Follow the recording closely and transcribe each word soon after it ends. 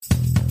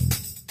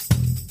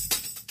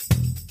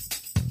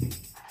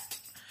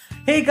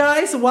Hey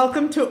guys,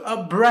 welcome to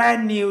a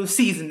brand new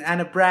season and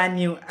a brand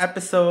new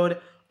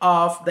episode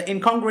of the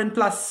Incongruent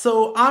Plus.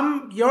 So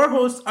I'm your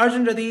host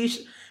Arjun Radish,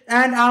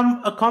 and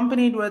I'm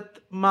accompanied with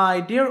my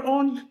dear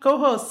own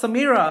co-host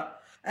Samira.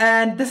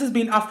 And this has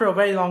been after a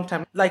very long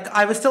time. Like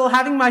I was still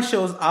having my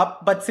shows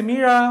up, but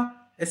Samira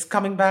is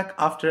coming back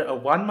after a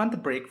 1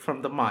 month break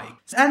from the mic.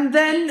 And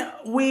then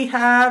we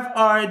have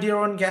our dear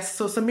own guest.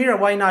 So Samira,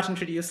 why not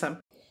introduce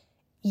him?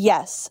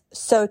 Yes,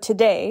 so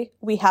today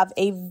we have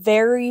a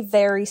very,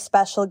 very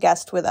special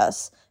guest with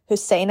us,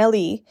 Hussein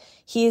Ali.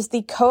 He is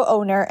the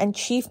co-owner and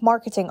chief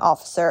marketing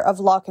officer of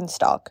Lock and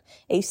Stock,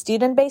 a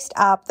student-based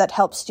app that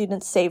helps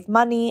students save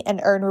money and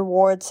earn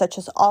rewards such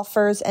as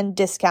offers and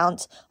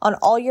discounts on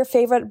all your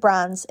favorite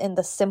brands in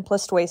the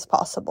simplest ways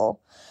possible.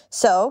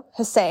 So,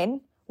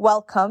 Hussein,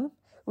 welcome.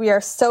 We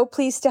are so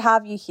pleased to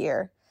have you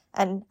here.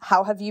 And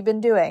how have you been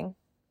doing?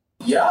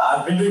 Yeah,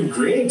 I've been doing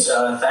great.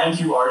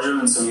 Thank you, Arjun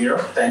and Samir.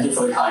 Thank you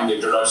for the kind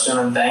introduction,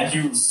 and thank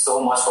you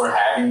so much for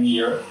having me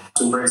here.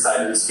 Super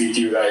excited to speak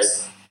to you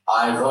guys.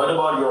 I've heard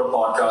about your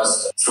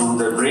podcast through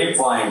the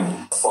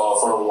grapevine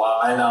for a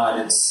while now,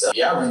 and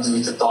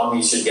we thought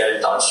we should get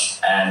in touch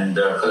and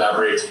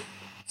collaborate.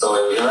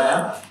 So here I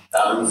am.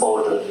 I'm looking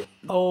forward to it.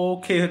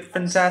 Okay,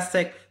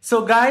 fantastic.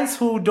 So guys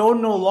who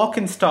don't know Lock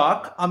and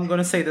Stock, I'm going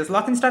to say this.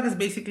 Lock and Stock is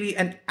basically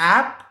an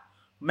app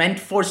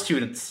meant for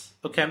students.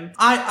 Okay.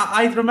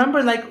 I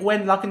remember like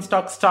when Lock and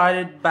Stock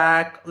started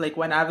back, like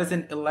when I was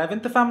in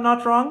 11th, if I'm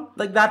not wrong,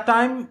 like that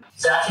time.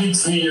 Exactly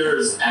 3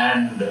 years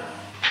and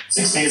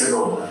 6 days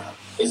ago.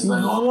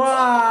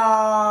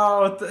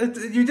 Wow!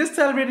 You just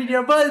celebrated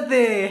your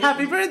birthday.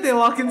 Happy birthday,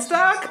 Lock and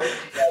Stock.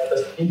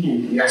 Thank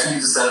you. We actually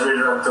just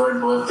celebrated our third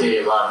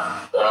birthday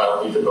about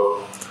a week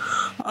ago.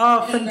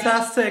 Oh,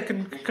 fantastic.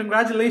 And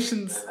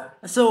congratulations.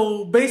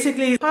 So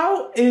basically,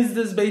 how is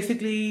this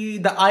basically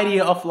the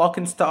idea of Lock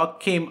and Stock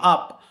came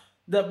up?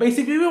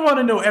 Basically, we want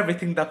to know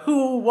everything. The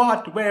who,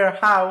 what, where,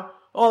 how,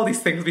 all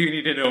these things we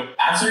need to know.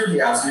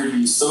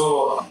 Absolutely.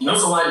 So, while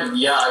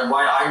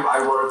I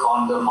work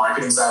on the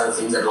marketing side of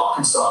things at Lock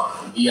and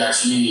Stock, we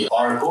actually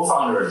are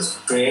co-founders,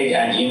 Craig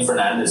and Ian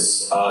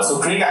Fernandez. So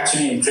Craig and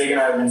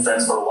I have been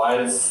friends for a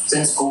while.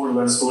 Since school, we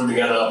went to school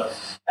together.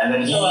 And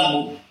then he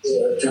moved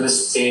to the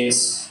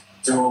States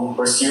to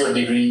pursue a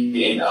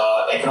degree in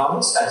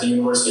economics at the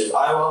University of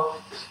Iowa.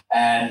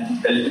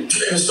 And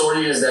the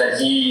story is that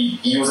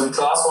he was in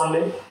class one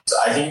day. So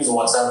I think he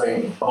was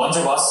WhatsApping a bunch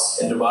of us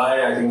in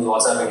Dubai. I think he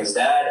was WhatsApping his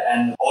dad.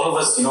 And all of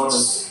us,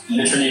 just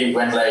literally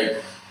went like,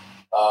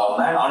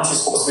 man, aren't you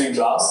supposed to be in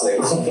class? Like,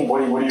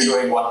 what are you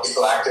doing? What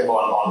people active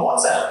on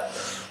WhatsApp?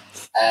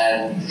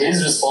 And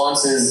his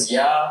response is,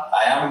 yeah,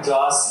 I am in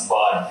class,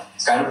 but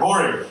it's kind of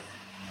boring.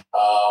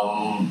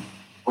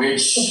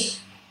 Which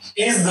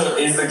is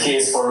the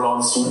case for a lot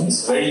of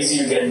students. Very easy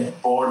to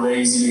get bored, very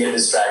easy to get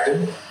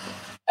distracted.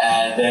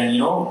 And then,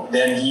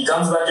 then he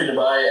comes back to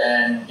Dubai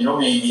and,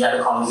 we had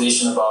a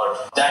conversation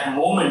about that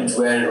moment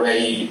where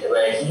he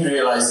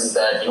realizes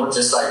that,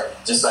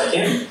 just like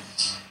him,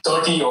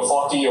 30 or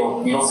 40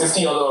 or,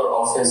 50 other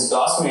of his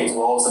classmates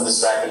were also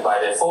distracted by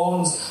their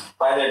phones,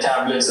 by their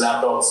tablets,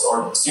 laptops,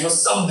 or,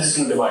 some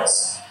digital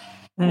device.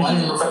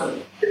 One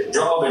perfect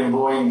job and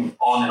going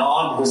on and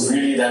on, because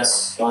really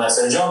that's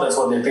their job, that's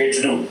what they're paid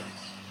to do.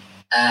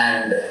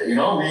 And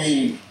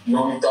we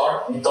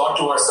thought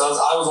to ourselves.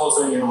 I was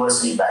also in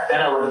university back then.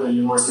 I went to the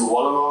University of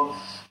Wollongong,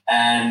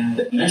 and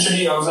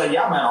literally I was like,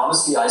 yeah, man.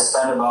 Honestly, I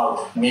spend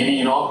about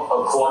maybe a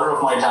quarter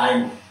of my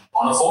time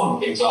on a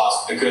phone in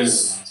class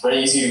because it's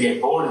very easy to get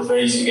bored. It's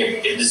very easy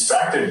to get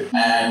distracted.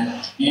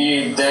 And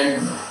we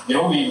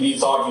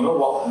thought,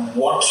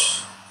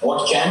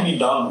 what can be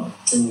done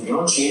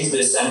to change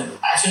this? And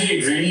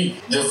actually,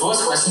 the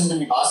first question that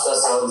we asked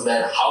ourselves is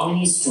that how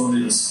many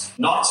students,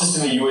 not just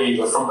in the UAE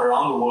but from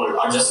around the world,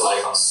 are just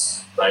like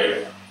us,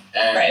 right?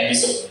 And we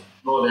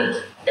know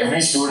that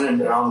every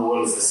student around the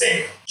world is the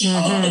same.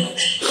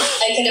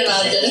 I can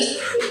imagine.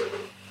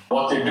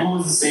 What they do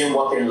is the same.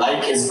 What they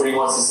like is pretty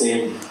much the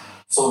same.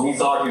 So we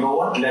thought,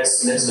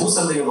 let's do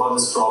something about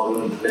this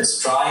problem. Let's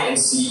try and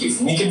see if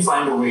we can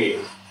find a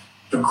way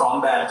to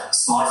combat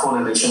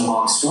smartphone addiction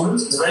among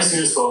students. It's a very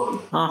serious problem.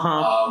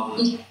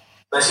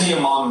 Especially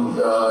among,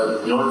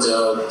 the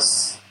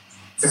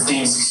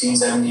 15, 16,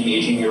 17,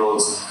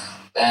 18-year-olds.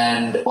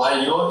 And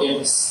while,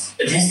 it's,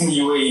 at least in the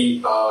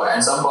UAE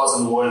and some parts of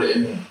the world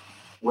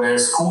where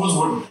schools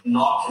would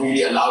not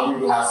really allow you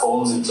to have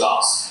phones in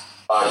class,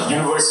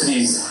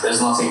 universities, there's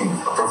nothing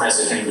a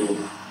professor can do.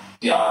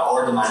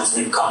 Or the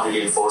management can't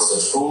really enforce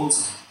such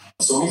rules.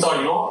 So we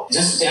thought,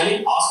 just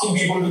asking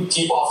people to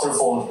keep off their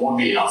phones won't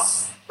be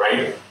enough,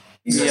 right?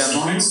 These are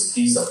students,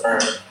 these are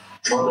the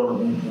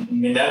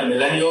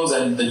millennials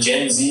and the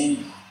Gen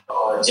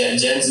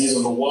Zs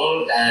of the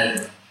world,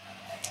 and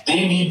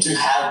they need to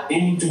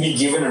be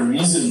given a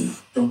reason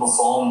to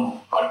perform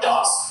a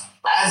task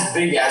as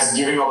big as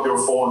giving up your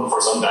phone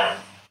for some time,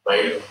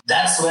 right?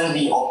 That's when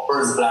the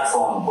Offers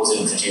platform was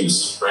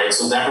introduced, right?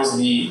 So that was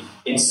the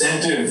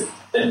incentive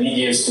that we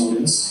gave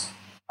students.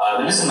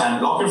 Listen, man,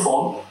 lock your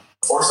phone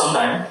for some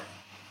time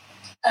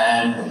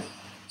and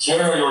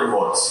here are your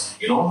rewards.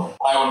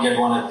 Buy one get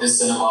one at this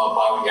cinema,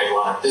 buy one get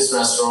one at this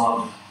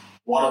restaurant,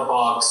 water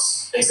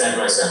parks,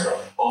 etc., etc.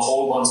 A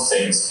whole bunch of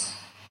things,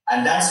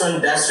 and that's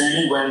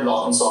really when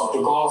Lock and Stock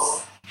took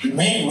off.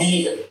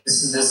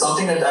 There's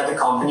something that at the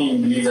company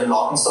we believe that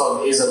Lock and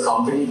Stock is a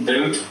company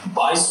built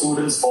by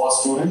students for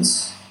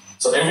students.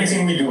 So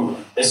everything we do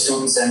is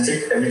student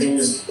centric. Everything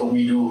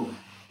we do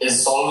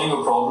is solving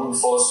a problem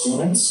for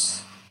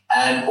students.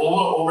 And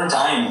over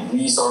time,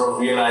 we sort of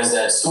realized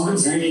that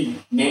students really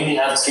mainly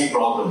have three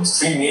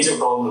major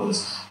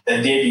problems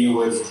that they deal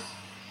with.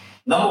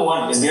 Number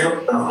one is they don't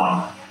have enough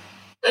money.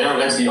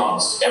 Let's be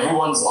honest.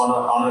 Everyone's on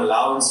an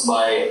allowance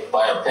by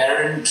a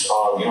parent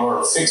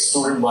or a fixed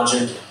student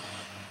budget.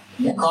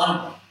 You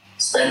can't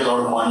spend a lot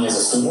of money as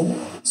a student.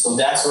 So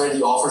that's where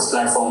the offers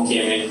platform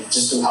came in,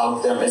 just to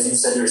help them, as you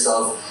said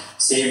yourself,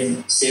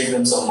 save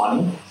them some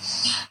money.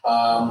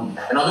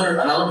 Another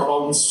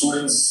problem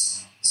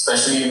students,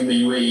 especially in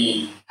the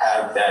UAE,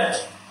 have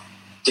that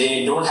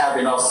they don't have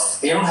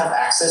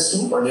access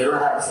to, or they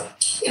don't have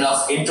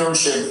enough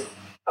internships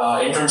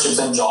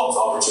and jobs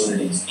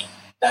opportunities.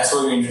 That's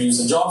why we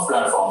introduced a jobs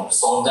platform to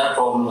solve that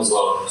problem as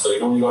well. So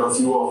we got a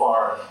few of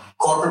our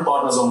corporate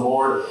partners on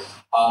board.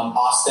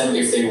 Ask them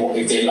if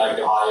they like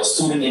to hire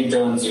student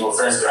interns,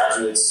 fresh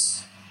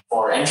graduates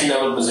for entry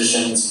level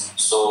positions.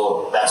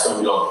 So that's when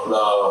we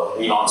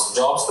launched the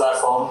jobs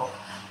platform.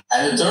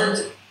 And the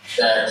third,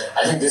 that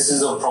I think this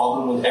is a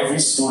problem with every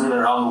student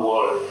around the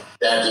world,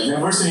 that the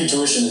university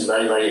tuition is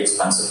very, very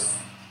expensive.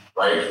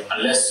 Right?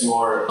 Unless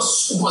you're a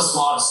super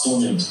smart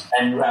student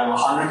and you have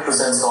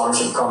 100%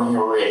 scholarship coming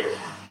your way,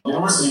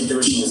 university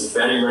tuition is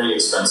very, very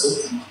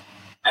expensive.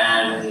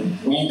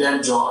 And we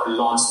then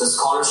launched the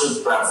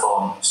scholarship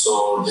platform.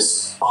 So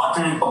just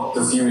partnering up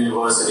with a few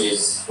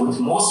universities, with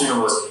most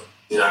universities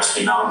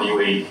actually now in the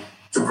UAE,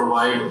 to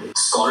provide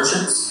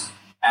scholarships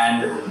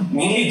and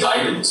mainly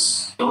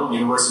guidance,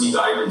 university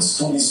guidance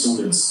to these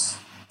students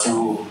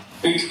to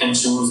pick and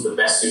choose the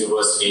best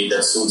university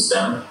that suits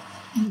them.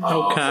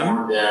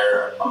 For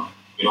their,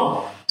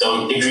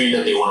 the degree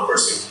that they want to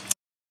pursue.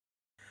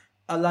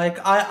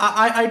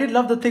 I did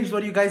love the things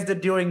what you guys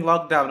did during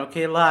lockdown.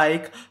 Okay,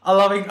 like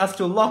allowing us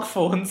to lock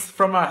phones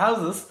from our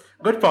houses.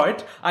 Good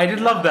point. I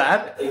did love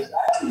that.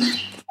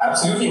 Exactly.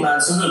 Absolutely,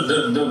 man. So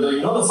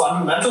the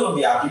fundamental of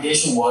the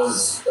application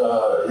was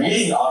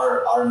really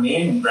our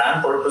main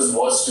brand purpose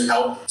was to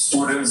help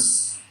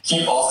students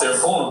keep off their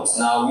phones.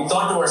 Now we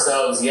thought to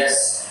ourselves,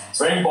 yes, it's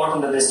very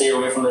important that they stay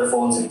away from their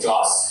phones in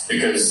class,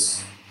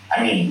 because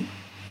you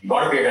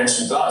got to pay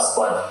attention to class.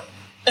 But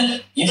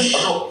even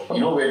though,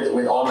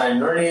 with online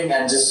learning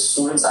and just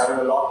students having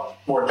a lot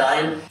more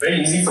time,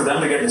 very easy for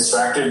them to get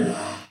distracted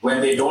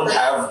when they don't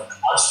have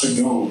much to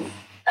do.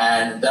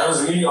 And that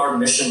was really our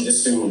mission,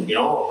 just to,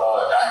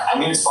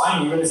 it's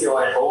fine even if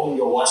you're at home,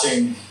 you're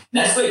watching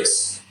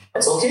Netflix.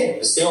 It's okay.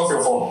 Just stay off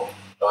your phone.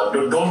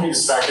 Don't be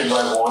distracted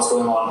by what's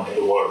going on in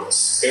the world.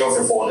 Stay off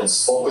your phone and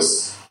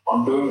focus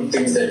on doing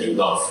things that you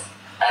love.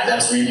 And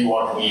that's really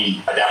what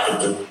we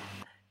adapted to.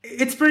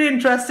 It's pretty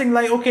interesting.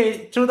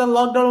 Through the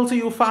lockdown also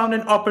you found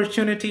an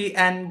opportunity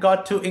and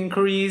got to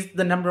increase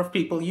the number of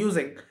people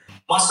using.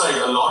 Much like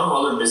a lot of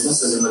other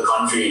businesses in the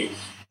country,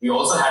 we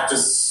also had to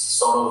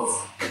sort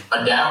of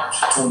adapt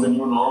to the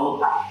new normal.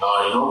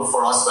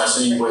 For us,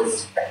 especially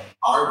with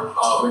our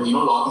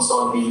Lock and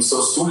Stock being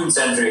so student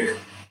centric,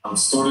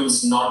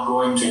 students not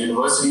going to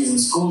universities and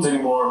schools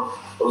anymore,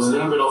 it was a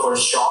little bit of a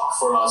shock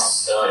for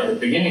us in the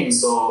beginning.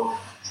 So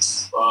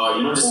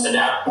just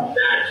adapting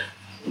that.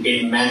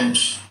 It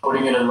meant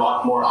putting in a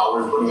lot more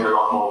hours, putting in a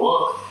lot more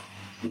work.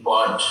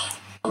 But,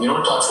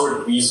 touch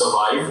wood, we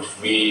survived.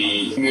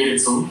 We made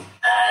it through.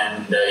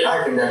 And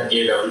I think that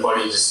gave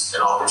everybody just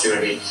an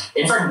opportunity.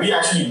 In fact, we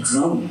actually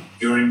grew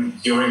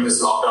during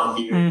this lockdown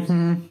period.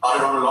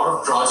 Started on a lot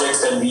of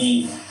projects that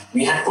we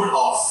had put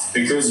off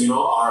because,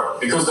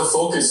 because the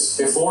focus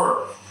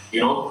before,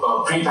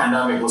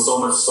 pre-pandemic was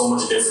so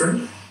much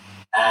different.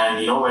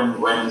 And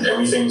when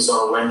everything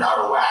sort of went out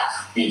of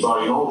whack, we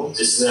thought,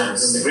 this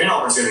is a great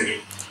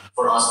opportunity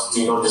for us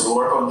to just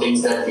work on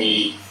things that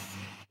we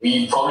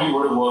probably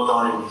would have worked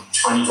on in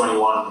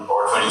 2021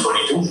 or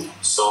 2022.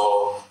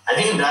 So I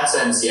think in that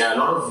sense, a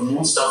lot of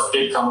new stuff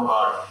did come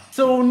about.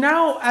 So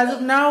now, as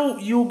of now,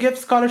 you give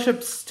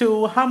scholarships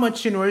to how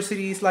much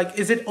universities?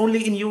 Is it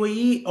only in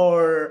UAE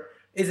or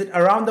is it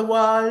around the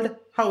world?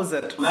 How is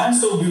it? Man,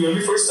 so when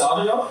we first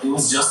started up, it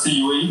was just the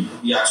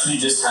UAE. We actually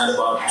just had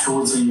about 2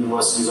 or 3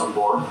 universities on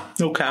board.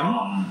 Okay.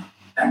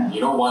 And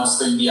once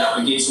the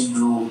application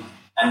grew,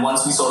 and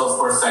once we sort of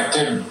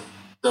perfected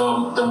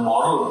the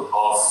model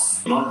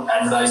of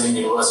advertising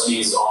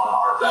universities on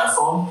our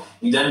platform,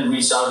 we then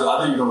reached out to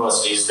other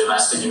universities,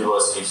 domestic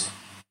universities.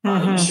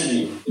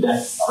 Initially,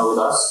 that started with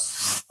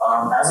us.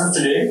 As of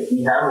today,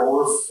 we have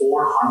over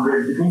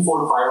 400, between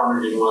 400 to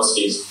 500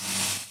 universities.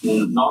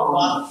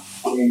 Not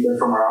only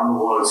from around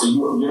the world. So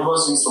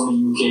universities from the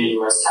UK,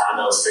 US,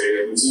 Canada,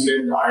 Australia, New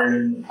Zealand,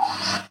 Ireland,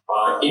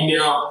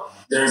 India.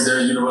 There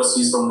are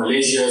universities from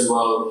Malaysia as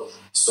well.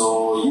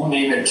 So you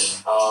name it,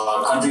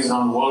 countries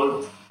around the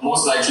world.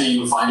 most likely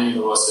you'll find a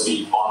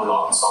university on the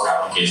Lock and Stock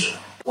application.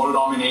 World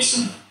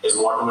domination is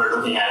what we're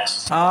looking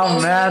at.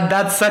 Oh man,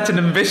 that's such an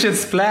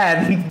ambitious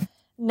plan.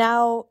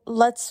 Now,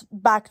 let's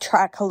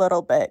backtrack a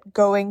little bit,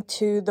 going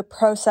to the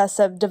process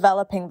of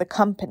developing the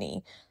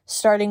company,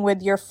 starting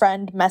with your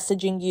friend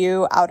messaging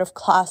you out of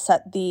class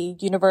at the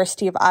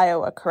University of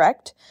Iowa,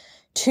 correct?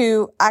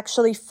 To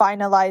actually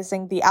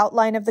finalizing the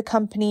outline of the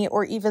company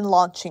or even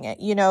launching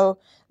it. You know,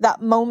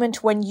 that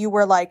moment when you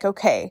were like,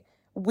 okay,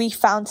 we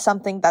found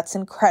something that's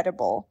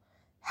incredible.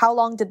 How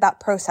long did that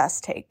process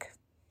take?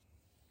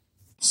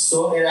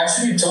 So it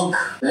actually took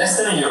less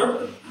than a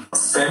year.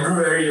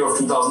 February of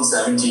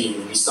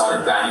 2017, we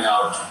started planning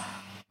out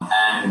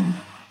and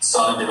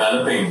started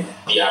developing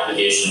the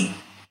application.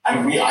 I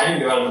didn't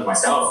develop it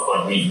myself,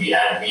 but we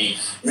really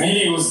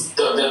it was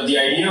the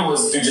idea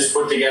was to just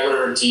put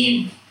together a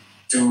team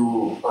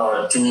to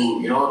put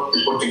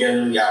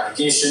together the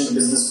application, the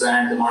business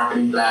plan, the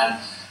marketing plan,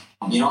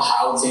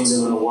 how things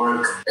are going to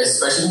work,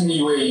 especially in the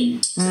UAE.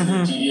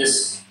 It's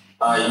tedious.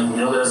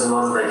 There's a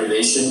lot of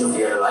regulation. You have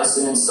to get a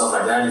license, stuff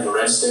like that. You have to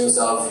register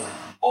yourself.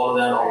 All of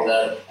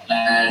that.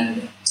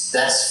 And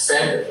that's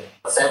Feb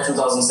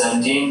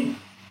 2017,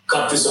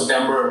 cut to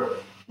September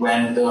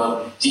when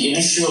the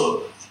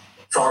initial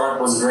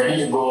product was ready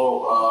to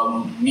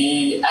go.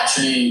 We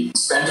actually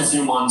spent a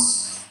few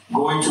months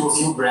going to a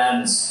few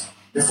brands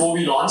before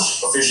we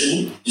launched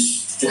officially,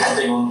 just to have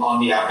them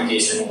on the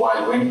application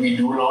when we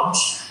do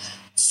launch.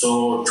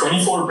 So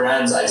 24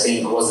 brands, I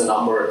think, was the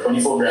number,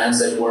 24 brands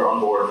that were on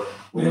board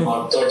with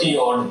about 30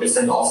 odd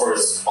different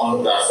offers on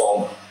the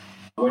platform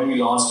when we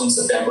launched in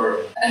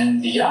September.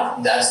 And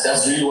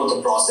that's really what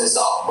the process is.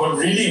 But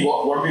really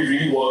what we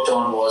really worked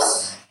on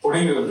was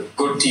putting a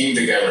good team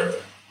together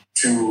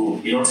to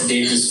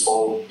take this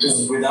forward.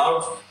 Because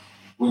without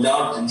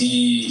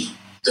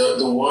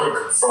the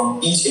work from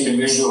each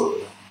individual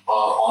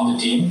on the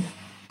team,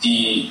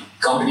 the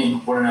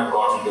company wouldn't have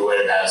gotten to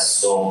where it has.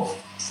 So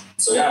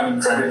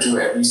credit to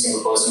every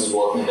single person who's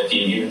working in the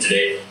team even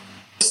today.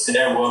 It's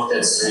their work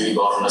that's really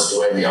gotten us to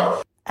where we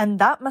are. And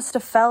that must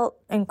have felt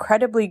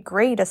incredibly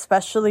great,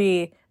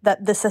 especially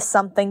that this is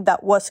something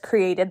that was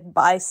created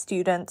by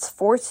students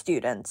for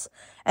students.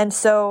 And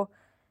so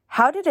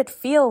how did it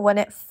feel when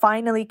it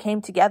finally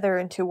came together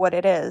into what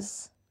it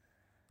is?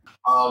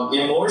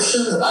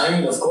 Emotions,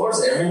 of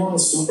course, everyone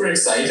was super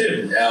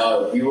excited.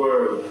 We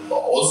were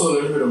also a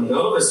little bit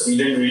nervous. We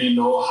didn't really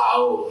know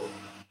how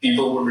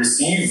people would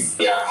receive,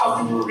 how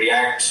people would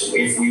react,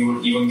 if we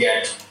would even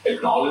get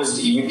acknowledged,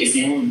 even if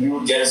we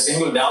would get a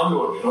single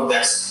download.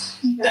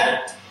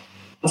 That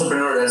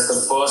entrepreneur, that's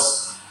the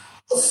first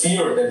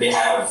fear that they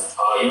have,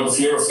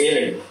 fear of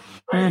failing,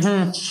 right?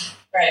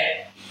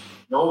 Right.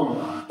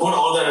 Put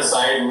all that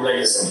aside. We're like,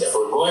 listen, if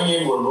we're going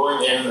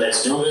in,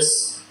 let's do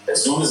this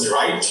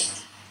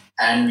right.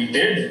 And we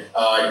did,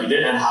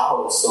 and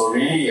how. So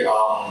really, a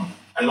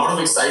lot of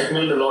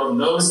excitement, a lot of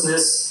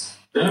nervousness,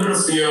 a little bit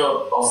of fear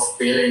of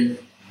failing,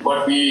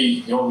 but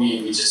we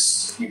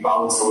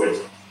powered through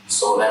it.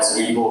 So that's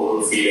really what we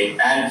were feeling.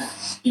 And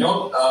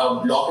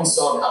Lock and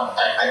Stock,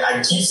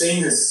 I keep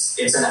saying this,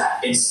 it's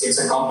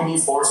a company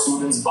for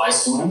students by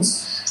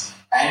students,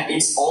 and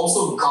it's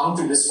also come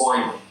to this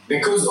point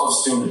because of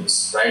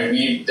students, right?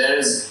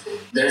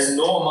 There's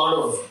no amount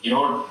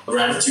of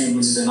gratitude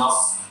which is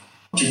enough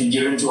to be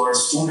given to our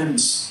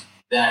students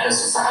that have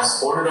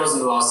supported us in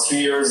the last 3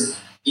 years.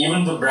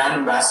 Even the brand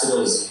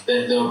ambassadors,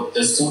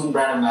 the student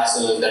brand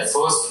ambassadors that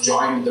first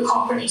joined the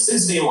company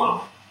since day one,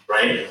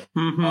 right?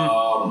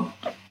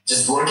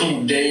 Just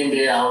working day in,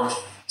 day out,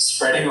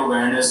 spreading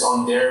awareness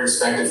on their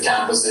respective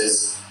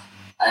campuses.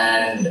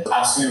 And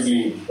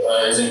absolutely,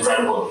 it's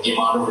incredible, the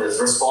amount of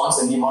response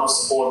and the amount of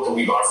support that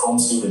we got from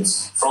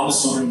students, from the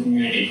student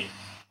community.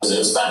 It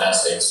was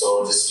fantastic.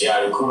 So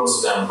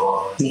kudos to them,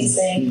 bro.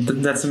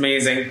 That's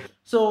amazing.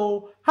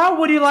 So how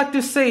would you like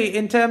to say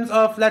in terms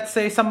of, let's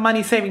say, some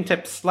money saving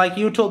tips? Like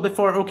you told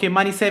before, okay,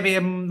 money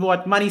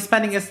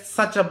spending is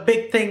such a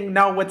big thing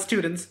now with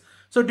students.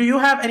 So do you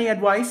have any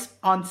advice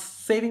on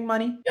saving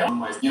money?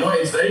 Yeah,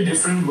 it's very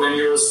different when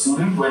you're a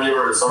student, when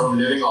you're sort of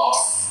living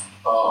off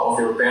of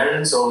your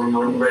parents, or when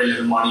you're earning very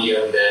little money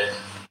here and there.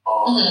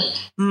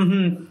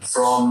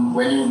 From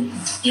when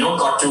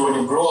when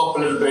you grow up a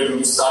little bit, when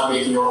you start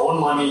making your own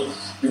money,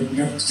 you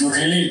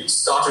really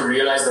start to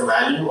realize the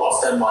value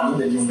of that money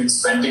that you've been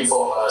spending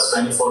for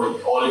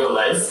all your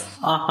life.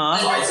 So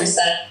I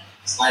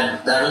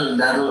think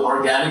that'll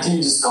organically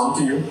just come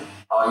to you.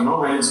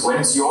 When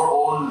it's your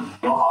own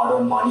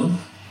hard-earned money,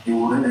 you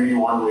wouldn't really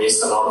want to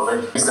waste a lot of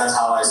it. Because that's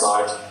how I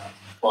saw it.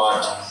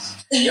 But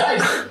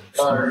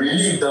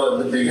really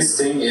the biggest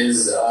thing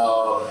is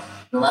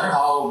no matter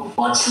how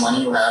much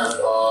money you have,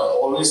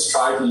 always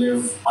try to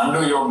live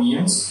under your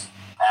means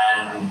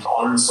and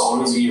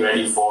always be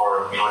ready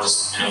for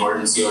just an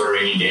emergency or a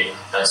rainy day.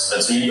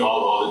 That's really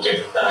all the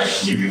tip that I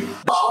can give you.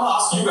 But I want to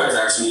ask you guys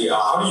actually,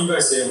 how do you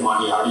guys save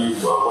money? What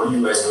do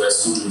you guys do as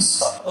students?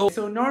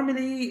 So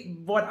normally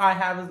what I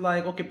have is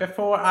like, okay,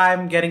 before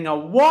I'm getting a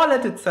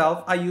wallet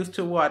itself, I used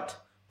to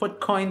put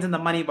coins in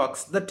the money box.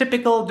 The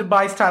typical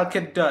Dubai style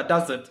kid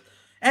does it.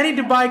 Any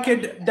Dubai kid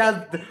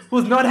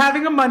who's not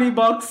having a money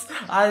box,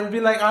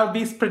 I'll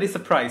be pretty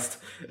surprised.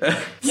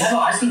 Yeah, no,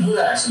 I still do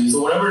that actually.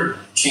 So whatever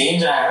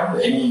change I have,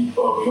 any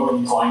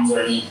any coins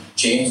or any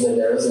change that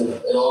there is,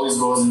 it always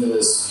goes into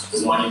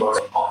this money box.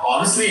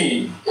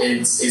 Honestly,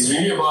 it's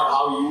really about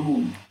how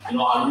you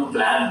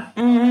plan.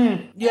 Mm-hmm.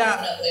 Yeah,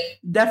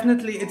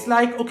 definitely. It's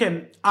like,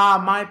 okay,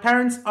 my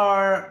parents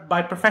are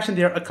by profession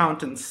they're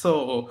accountants,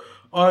 so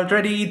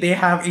already they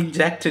have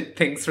injected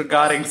things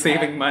regarding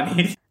saving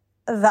money.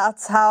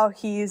 That's how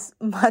he's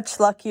much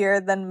luckier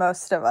than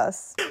most of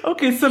us.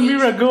 Okay,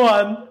 Samira, go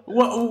on.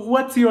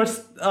 What's your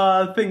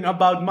thing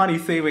about money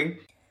saving?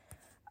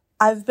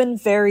 I've been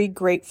very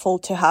grateful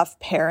to have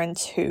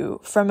parents who,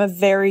 from a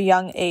very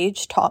young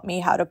age, taught me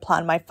how to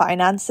plan my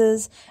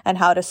finances and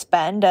how to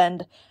spend.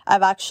 And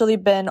I've actually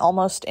been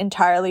almost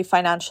entirely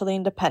financially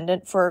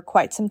independent for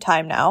quite some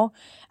time now.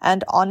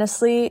 And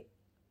honestly,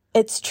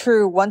 it's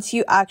true. Once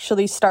you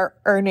actually start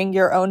earning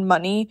your own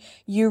money,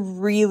 you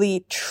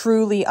really,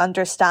 truly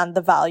understand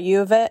the value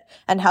of it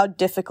and how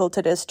difficult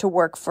it is to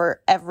work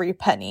for every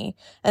penny.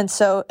 And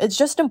so it's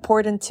just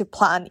important to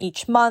plan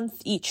each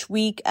month, each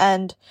week.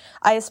 And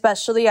I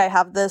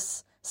have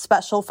this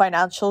special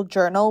financial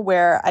journal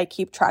where I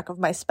keep track of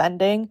my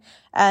spending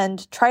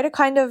and try to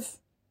kind of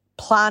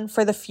plan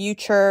for the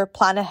future,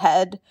 plan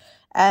ahead,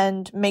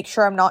 and make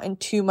sure I'm not in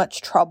too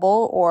much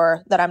trouble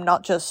or that I'm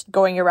not just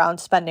going around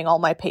spending all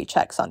my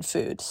paychecks on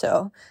food.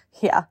 So,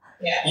 yeah.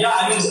 Yeah,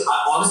 I mean,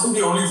 honestly,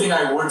 the only thing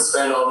I would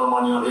spend all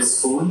my money on is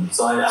food.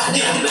 So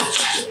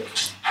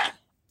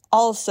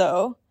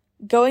Also,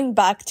 going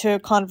back to a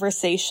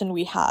conversation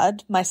we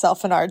had,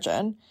 myself and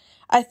Arjun,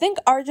 I think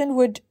Arjun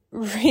would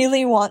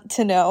really want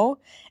to know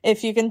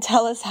if you can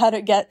tell us how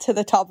to get to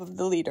the top of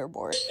the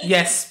leaderboard.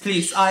 Yes,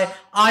 please. I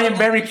am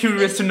very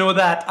curious to know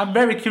that. I'm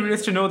very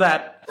curious to know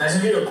that.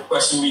 That's really a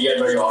question we get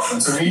very often.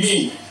 So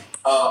really,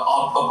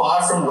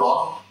 apart from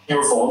lock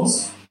your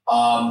phones,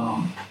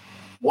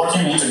 what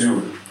you need to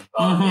do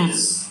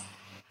is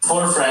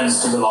refer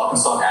friends to the Lock and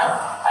Stock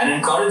app and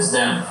encourage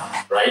them,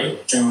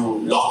 right, to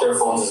lock their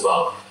phones as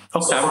well.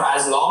 Okay. So for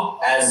as long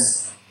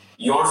as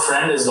your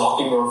friend is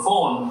locking their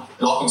phones,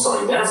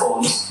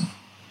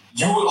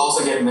 you will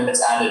also get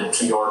minutes added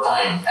to your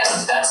time,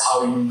 and that's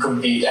how you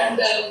compete and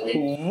then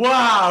win.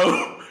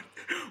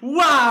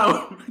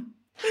 Wow!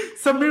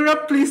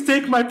 Samira, please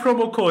take my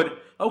promo code.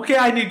 Okay,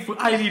 I need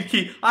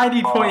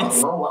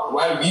points.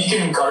 While we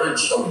can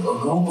encourage a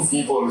group of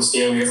people to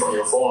stay away from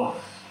your phone,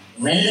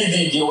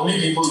 really the only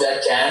people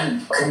that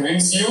can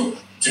convince you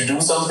to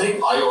do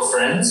something are your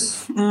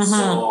friends.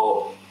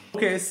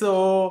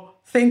 So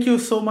thank you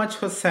so much,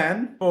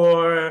 Hussain,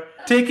 for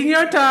taking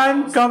your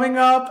time, coming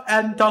up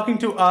and talking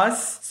to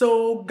us.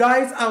 So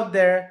guys out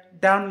there,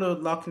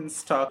 download Lock and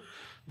Stock.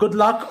 Good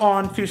luck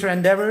on future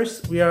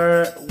endeavors. We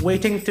are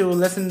waiting to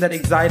listen that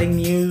exciting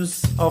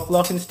news of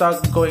Lock and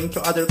Stock going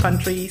to other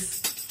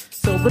countries.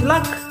 So good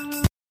luck.